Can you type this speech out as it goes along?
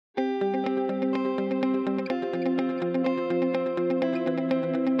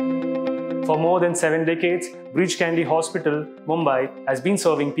For more than 7 decades, Breach Candy Hospital, Mumbai has been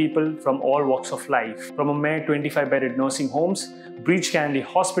serving people from all walks of life. From a mere 25-bedded nursing homes, Breach Candy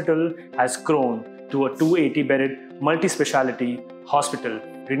Hospital has grown to a 280-bedded multi-speciality hospital,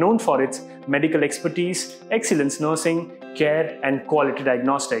 renowned for its medical expertise, excellence nursing, care and quality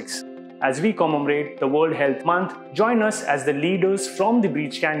diagnostics. As we commemorate the World Health Month, join us as the leaders from the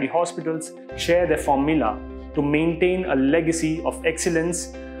Breach Candy Hospitals share their formula to maintain a legacy of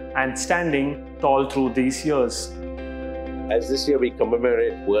excellence and standing tall through these years. As this year we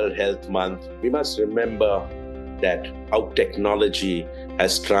commemorate World Health Month, we must remember that how technology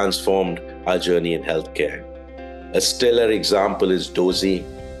has transformed our journey in healthcare. A stellar example is Dozee,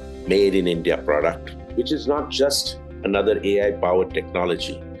 made in India product, which is not just another AI-powered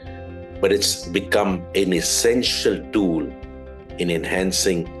technology, but it's become an essential tool in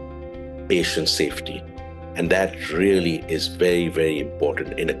enhancing patient safety. And that really is very, very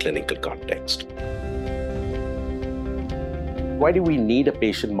important in a clinical context. Why do we need a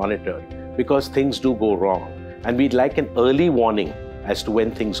patient monitor? Because things do go wrong. And we'd like an early warning as to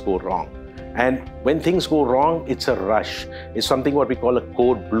when things go wrong. And when things go wrong, it's a rush. It's something what we call a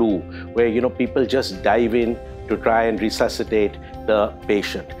code blue, where people just dive in to try and resuscitate the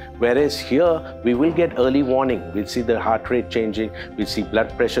patient. Whereas here, we will get early warning. We'll see the heart rate changing, we'll see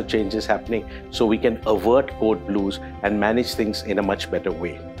blood pressure changes happening, so we can avert code blues and manage things in a much better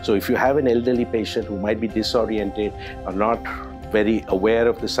way. So if you have an elderly patient who might be disoriented or not very aware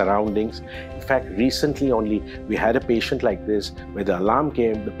of the surroundings. In fact, recently only, we had a patient like this where the alarm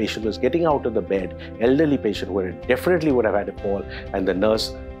came, the patient was getting out of the bed, elderly patient who definitely would have had a fall, and the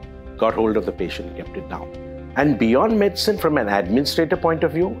nurse got hold of the patient and kept it down. And beyond medicine, from an administrator point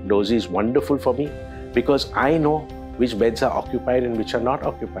of view, Dozee is wonderful for me because I know which beds are occupied and which are not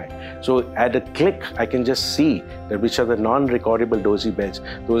occupied. So at a click, I can just see that which are the non-recordable Dozee beds.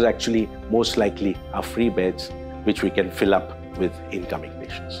 Those actually most likely are free beds, which we can fill up with incoming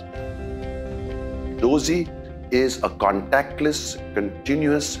patients. Dozee is a contactless,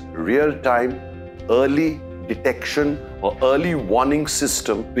 continuous, real-time, early detection or early warning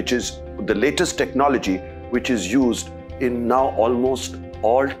system, which is the latest technology, which is used in now almost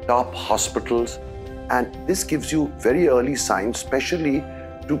all top hospitals. And this gives you very early signs, especially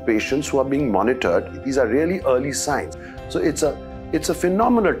to patients who are being monitored. These are really early signs. So it's a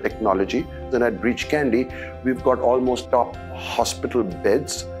phenomenal technology. Then at Breach Candy, we've got almost top hospital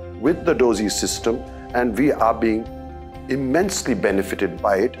beds with the Dozee system, and we are being immensely benefited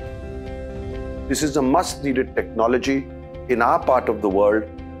by it. This is a much-needed technology in our part of the world,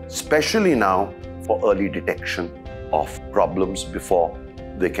 especially now for early detection of problems before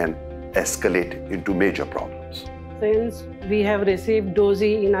they can escalate into major problems. Since we have received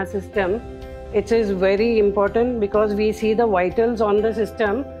Dozee in our system, it is very important because we see the vitals on the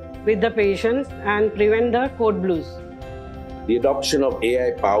system with the patients and prevent the code blues. The adoption of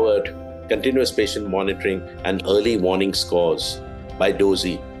AI-powered continuous patient monitoring and early warning scores by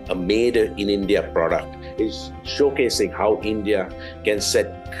Dozee, a made-in-India product, is showcasing how India can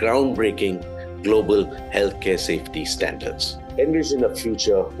set groundbreaking global healthcare safety standards. Envision a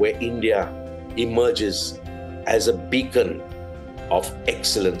future where India emerges as a beacon of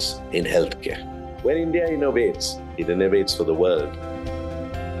excellence in healthcare. When India innovates, it innovates for the world.